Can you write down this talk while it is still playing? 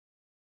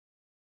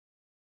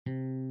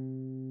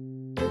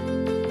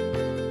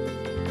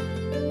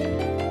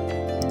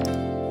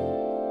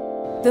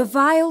The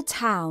vile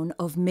town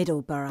of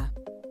Middlesbrough.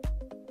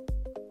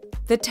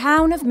 The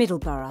town of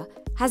Middlesbrough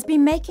has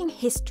been making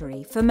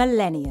history for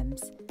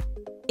millenniums.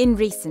 In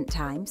recent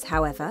times,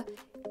 however,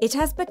 it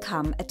has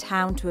become a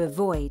town to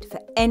avoid for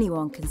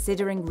anyone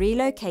considering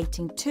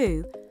relocating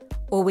to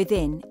or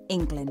within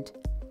England.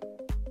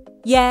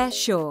 Yeah,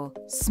 sure,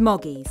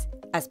 Smoggies,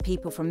 as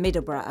people from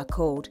Middlesbrough are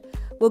called,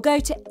 will go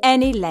to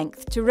any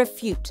length to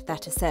refute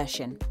that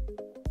assertion.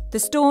 The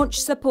staunch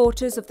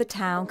supporters of the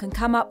town can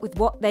come up with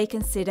what they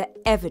consider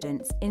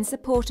evidence in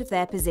support of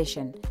their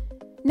position.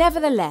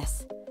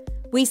 Nevertheless,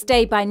 we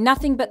stay by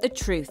nothing but the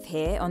truth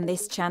here on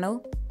this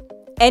channel.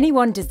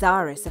 Anyone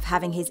desirous of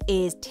having his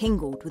ears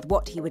tingled with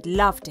what he would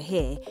love to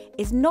hear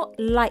is not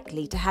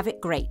likely to have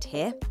it great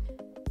here.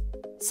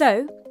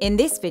 So, in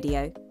this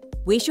video,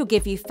 we shall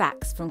give you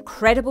facts from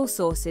credible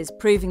sources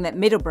proving that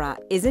Middlesbrough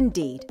is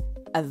indeed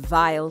a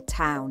vile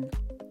town.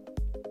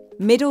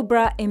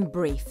 Middlesbrough in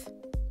brief.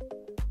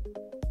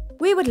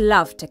 We would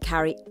love to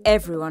carry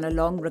everyone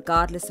along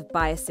regardless of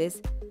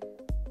biases.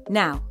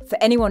 Now, for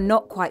anyone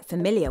not quite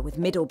familiar with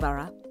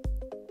Middlesbrough,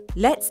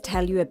 let's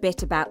tell you a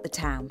bit about the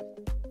town.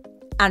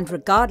 And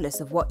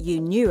regardless of what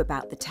you knew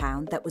about the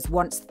town that was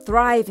once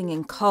thriving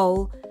in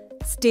coal,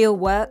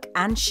 steelwork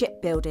and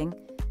shipbuilding,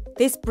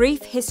 this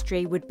brief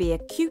history would be a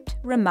cute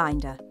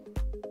reminder.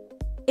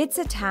 It's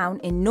a town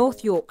in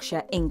North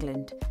Yorkshire,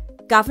 England,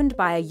 governed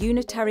by a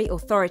unitary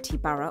authority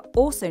borough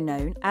also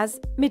known as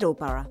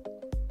Middlesbrough.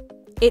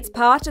 It's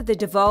part of the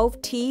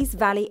devolved Tees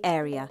Valley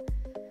area.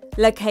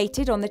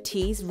 Located on the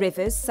Tees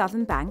River's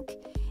southern bank,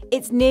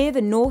 it's near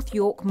the North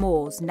York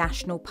Moors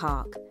National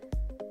Park.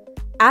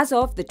 As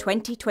of the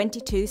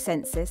 2022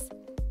 census,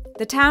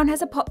 the town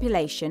has a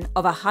population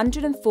of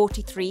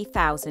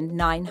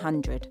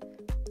 143,900.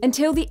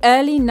 Until the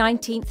early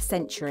 19th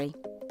century,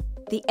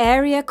 the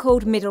area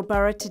called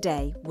Middlesbrough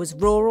today was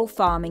rural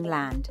farming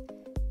land.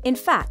 In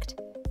fact,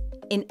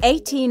 in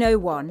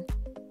 1801,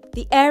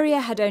 the area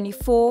had only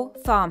 4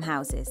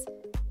 farmhouses.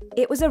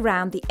 It was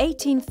around the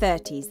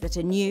 1830s that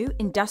a new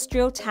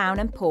industrial town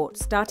and port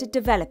started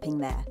developing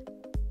there.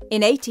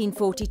 In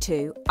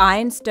 1842,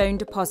 ironstone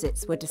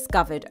deposits were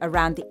discovered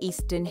around the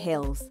Eston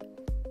Hills.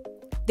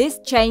 This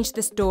changed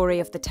the story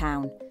of the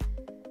town.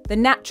 The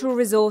natural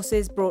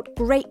resources brought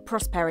great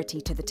prosperity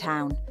to the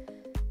town.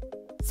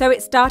 So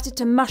it started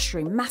to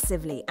mushroom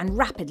massively and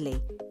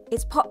rapidly.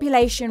 Its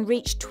population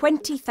reached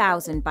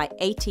 20,000 by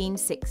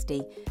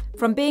 1860,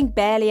 from being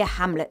barely a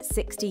hamlet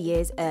 60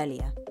 years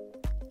earlier.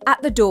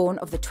 At the dawn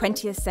of the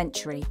 20th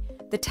century,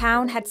 the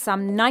town had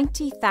some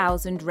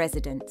 90,000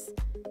 residents.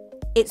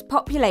 Its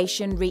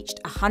population reached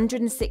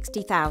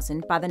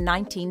 160,000 by the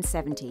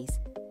 1970s.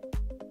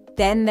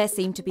 Then there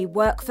seemed to be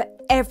work for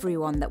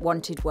everyone that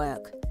wanted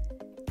work.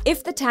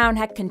 If the town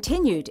had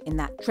continued in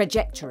that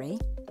trajectory,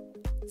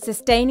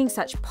 sustaining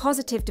such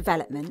positive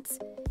developments,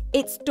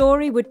 its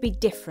story would be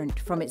different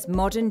from its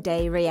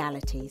modern-day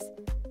realities.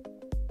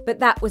 But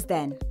that was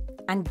then,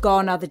 and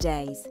gone are the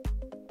days.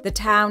 The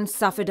town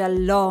suffered a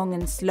long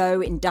and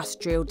slow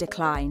industrial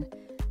decline.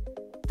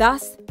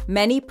 Thus,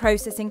 many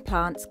processing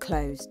plants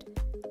closed.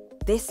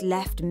 This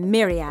left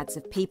myriads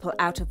of people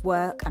out of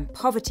work, and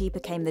poverty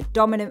became the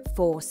dominant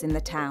force in the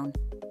town.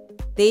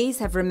 These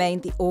have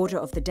remained the order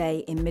of the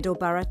day in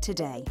Middlesbrough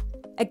today.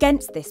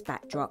 Against this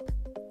backdrop,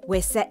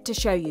 we're set to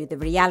show you the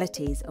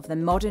realities of the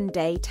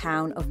modern-day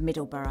town of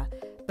Middlesbrough.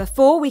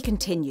 Before we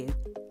continue,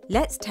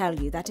 let's tell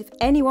you that if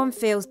anyone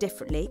feels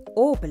differently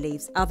or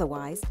believes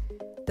otherwise,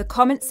 the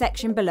comment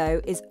section below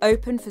is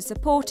open for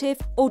supportive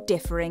or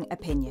differing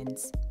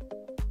opinions.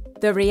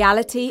 The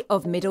reality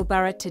of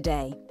Middlesbrough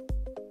today.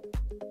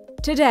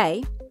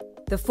 Today,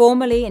 the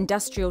formerly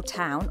industrial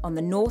town on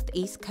the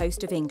northeast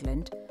coast of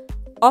England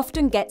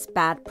often gets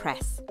bad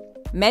press.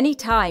 Many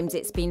times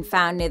it's been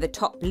found near the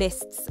top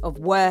lists of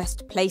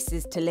worst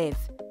places to live.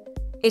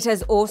 It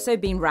has also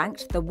been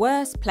ranked the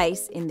worst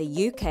place in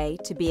the UK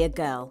to be a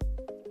girl.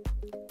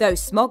 Though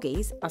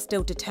Smoggies are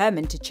still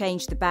determined to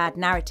change the bad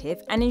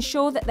narrative and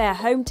ensure that their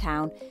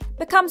hometown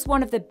becomes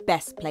one of the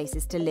best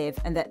places to live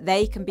and that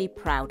they can be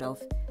proud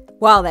of.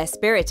 While their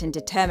spirit and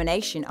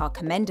determination are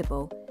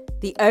commendable,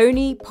 the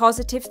only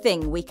positive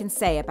thing we can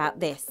say about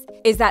this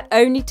is that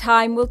only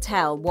time will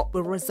tell what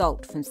will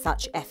result from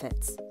such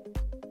efforts.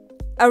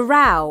 A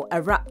row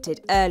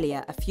erupted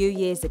earlier a few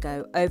years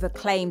ago over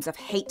claims of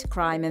hate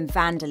crime and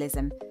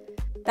vandalism.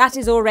 That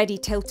is already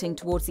tilting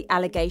towards the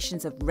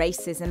allegations of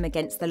racism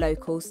against the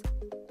locals.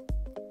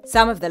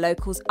 Some of the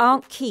locals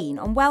aren't keen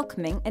on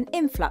welcoming an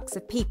influx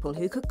of people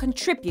who could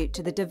contribute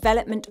to the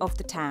development of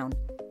the town.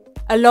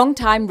 A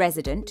long-time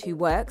resident who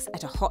works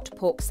at a hot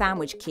pork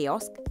sandwich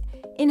kiosk,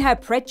 in her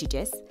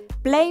prejudice,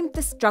 blamed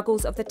the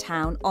struggles of the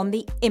town on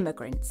the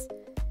immigrants.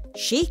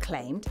 She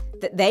claimed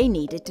that they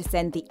needed to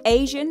send the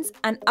Asians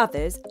and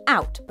others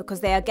out because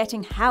they are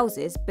getting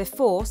houses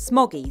before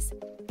Smoggies.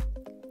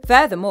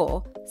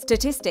 Furthermore,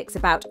 statistics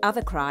about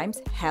other crimes,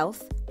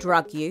 health,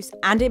 drug use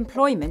and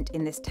employment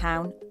in this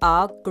town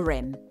are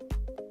grim.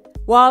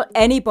 While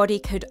anybody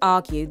could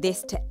argue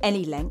this to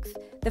any length,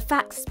 the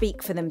facts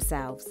speak for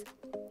themselves.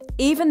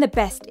 Even the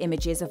best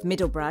images of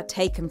Middlesbrough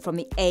taken from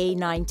the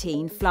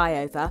A19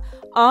 flyover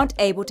aren't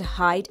able to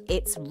hide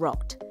its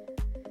rot.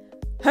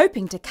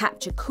 Hoping to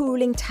capture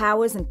cooling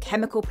towers and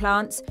chemical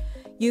plants,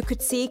 you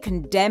could see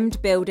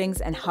condemned buildings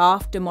and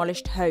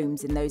half-demolished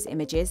homes in those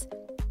images.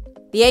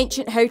 The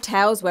ancient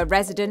hotels where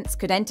residents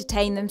could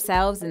entertain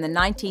themselves in the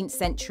 19th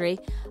century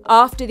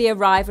after the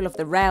arrival of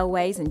the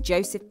railways and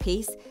Joseph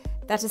Peace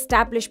that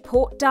established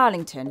Port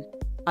Darlington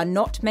are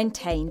not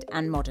maintained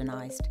and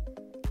modernised.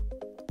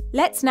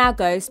 Let's now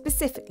go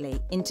specifically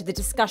into the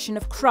discussion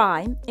of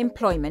crime,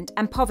 employment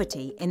and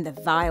poverty in the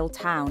vile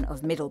town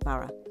of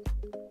Middlesbrough.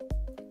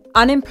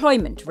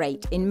 Unemployment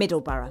rate in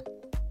Middlesbrough.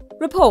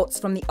 Reports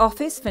from the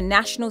Office for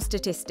National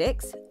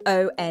Statistics,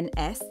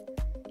 ONS,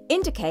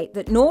 indicate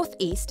that North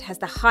East has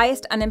the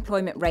highest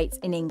unemployment rates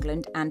in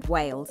England and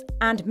Wales,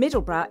 and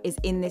Middlesbrough is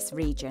in this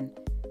region.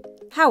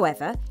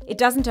 However, it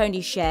doesn't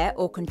only share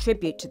or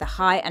contribute to the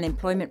high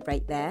unemployment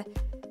rate there.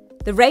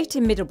 The rate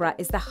in Middlesbrough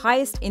is the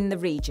highest in the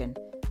region.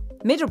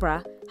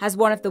 Middlesbrough has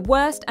one of the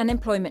worst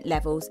unemployment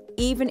levels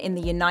even in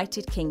the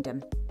United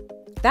Kingdom.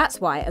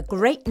 That's why a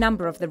great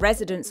number of the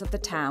residents of the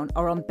town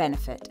are on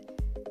benefit.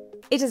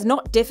 It is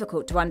not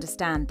difficult to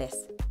understand this.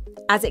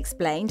 As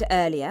explained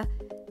earlier,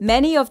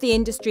 many of the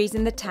industries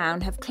in the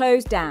town have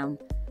closed down,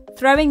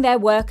 throwing their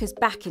workers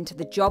back into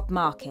the job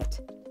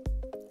market.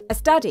 A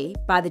study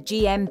by the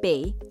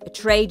GMB, a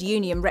trade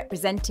union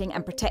representing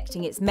and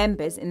protecting its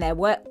members in their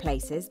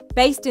workplaces,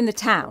 based in the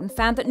town,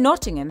 found that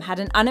Nottingham had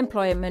an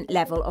unemployment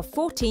level of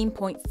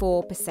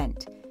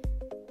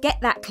 14.4%. Get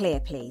that clear,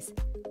 please.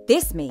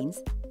 This means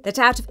that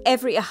out of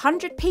every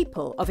 100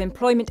 people of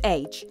employment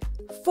age,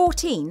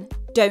 14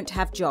 don't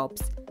have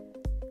jobs.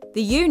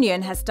 The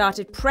union has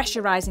started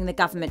pressurising the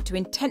government to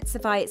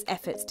intensify its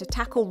efforts to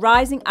tackle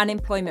rising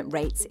unemployment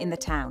rates in the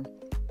town.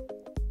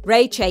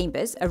 Ray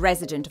Chambers, a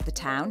resident of the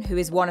town who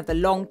is one of the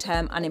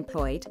long-term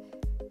unemployed,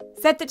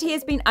 said that he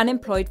has been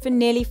unemployed for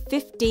nearly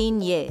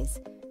 15 years.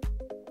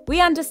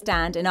 We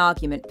understand an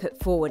argument put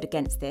forward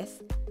against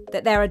this,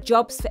 that there are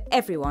jobs for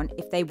everyone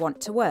if they want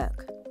to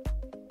work.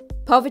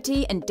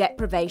 Poverty and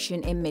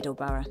deprivation in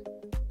Middlesbrough.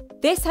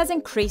 This has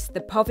increased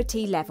the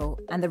poverty level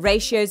and the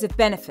ratios of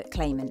benefit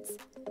claimants.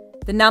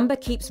 The number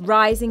keeps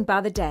rising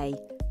by the day,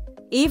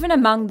 even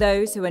among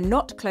those who are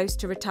not close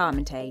to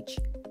retirement age.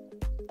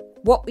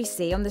 What we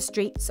see on the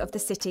streets of the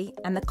city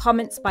and the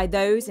comments by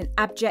those in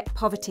abject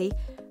poverty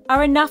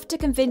are enough to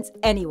convince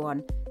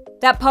anyone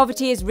that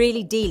poverty is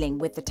really dealing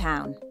with the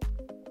town.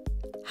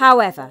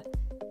 However,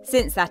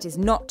 since that is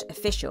not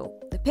official,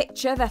 the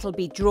picture that'll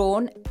be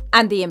drawn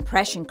and the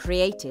impression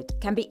created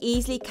can be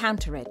easily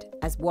countered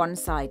as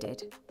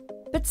one-sided.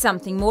 But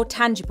something more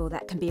tangible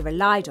that can be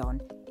relied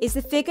on is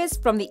the figures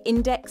from the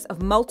Index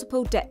of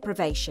Multiple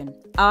Deprivation,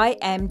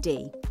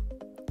 IMD.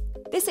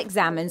 This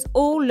examines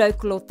all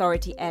local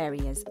authority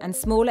areas and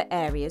smaller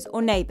areas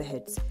or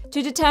neighbourhoods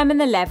to determine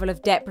the level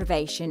of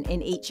deprivation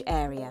in each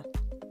area.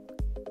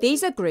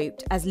 These are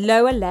grouped as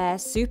lower layer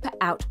super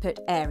output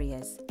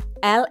areas,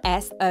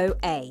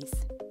 LSOAs.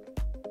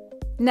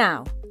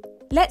 Now,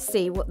 let's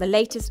see what the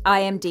latest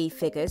IMD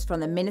figures from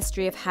the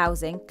Ministry of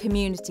Housing,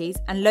 Communities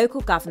and Local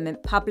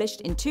Government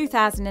published in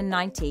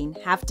 2019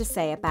 have to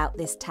say about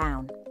this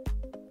town.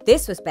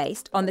 This was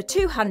based on the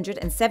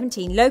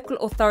 217 local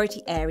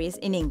authority areas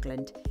in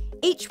England,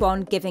 each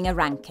one giving a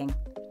ranking.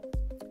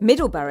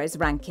 Middlesbrough's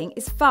ranking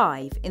is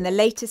 5 in the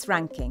latest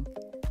ranking.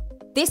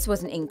 This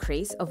was an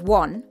increase of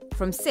 1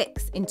 from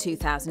 6 in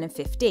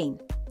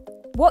 2015.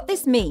 What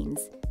this means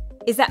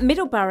is that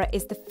Middlesbrough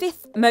is the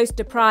 5th most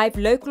deprived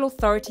local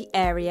authority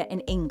area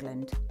in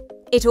England.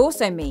 It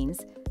also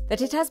means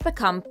that it has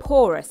become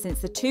poorer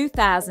since the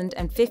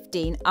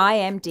 2015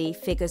 IMD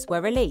figures were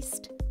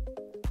released.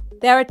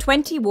 There are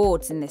 20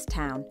 wards in this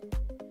town.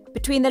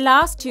 Between the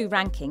last two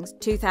rankings,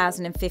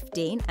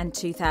 2015 and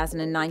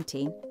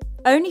 2019,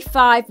 only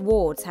 5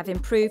 wards have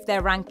improved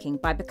their ranking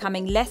by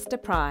becoming less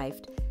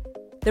deprived.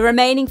 The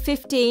remaining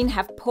 15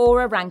 have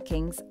poorer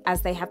rankings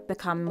as they have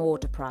become more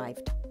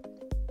deprived.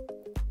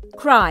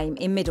 Crime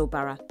in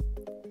Middlesbrough.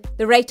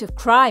 The rate of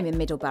crime in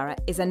Middlesbrough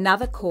is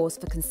another cause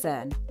for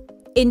concern.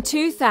 In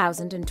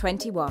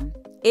 2021,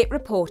 it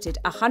reported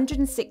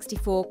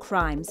 164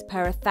 crimes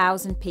per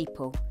 1,000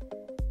 people.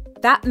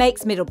 That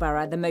makes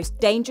Middlesbrough the most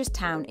dangerous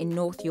town in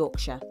North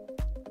Yorkshire.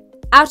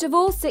 Out of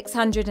all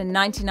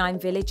 699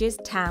 villages,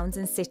 towns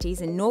and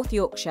cities in North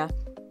Yorkshire,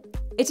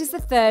 it is the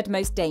 3rd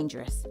most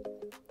dangerous.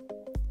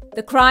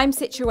 The crime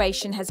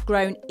situation has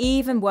grown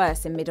even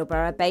worse in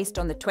Middlesbrough based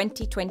on the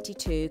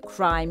 2022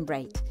 crime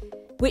rate,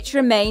 which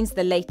remains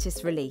the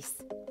latest release.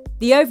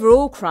 The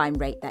overall crime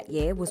rate that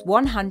year was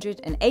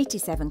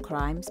 187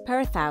 crimes per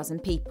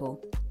 1,000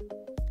 people.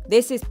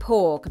 This is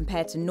poor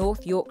compared to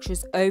North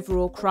Yorkshire's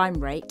overall crime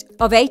rate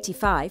of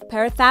 85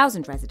 per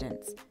 1,000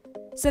 residents.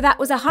 So that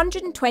was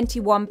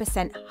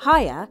 121%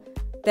 higher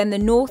than the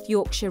North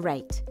Yorkshire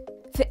rate.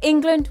 For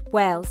England,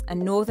 Wales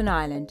and Northern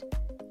Ireland,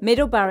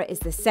 Middlesbrough is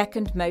the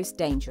 2nd most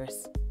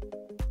dangerous.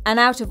 And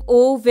out of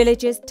all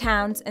villages,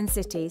 towns and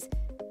cities,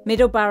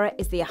 Middlesbrough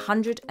is the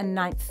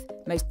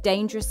 109th most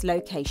dangerous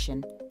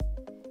location.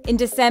 In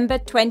December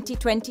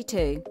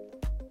 2022,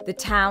 the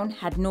town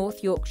had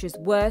North Yorkshire's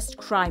worst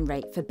crime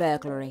rate for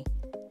burglary,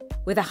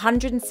 with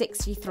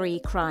 163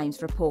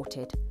 crimes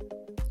reported.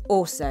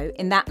 Also,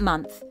 in that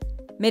month,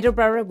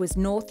 Middlesbrough was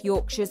North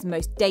Yorkshire's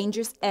most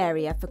dangerous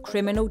area for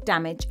criminal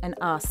damage and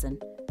arson,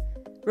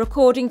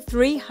 recording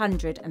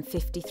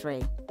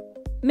 353.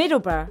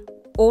 Middlesbrough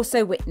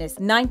also witnessed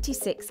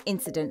 96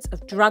 incidents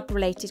of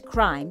drug-related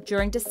crime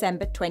during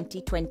December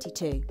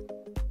 2022,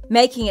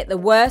 making it the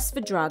worst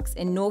for drugs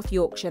in North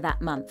Yorkshire that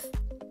month.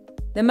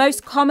 The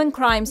most common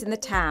crimes in the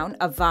town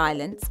are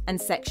violence and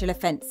sexual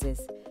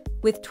offences,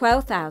 with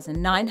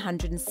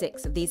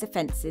 12,906 of these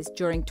offences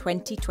during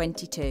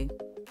 2022,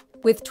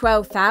 with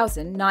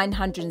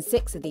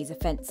 12,906 of these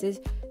offences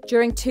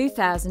during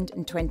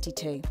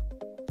 2022.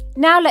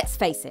 Now let's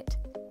face it,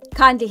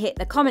 kindly hit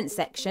the comment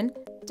section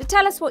to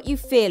tell us what you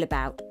feel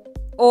about,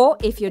 or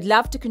if you'd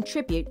love to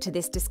contribute to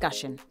this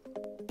discussion.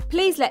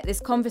 Please let this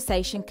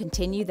conversation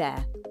continue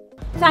there.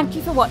 Thank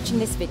you for watching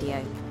this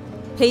video.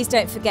 Please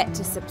don't forget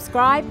to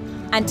subscribe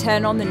and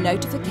turn on the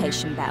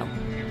notification bell.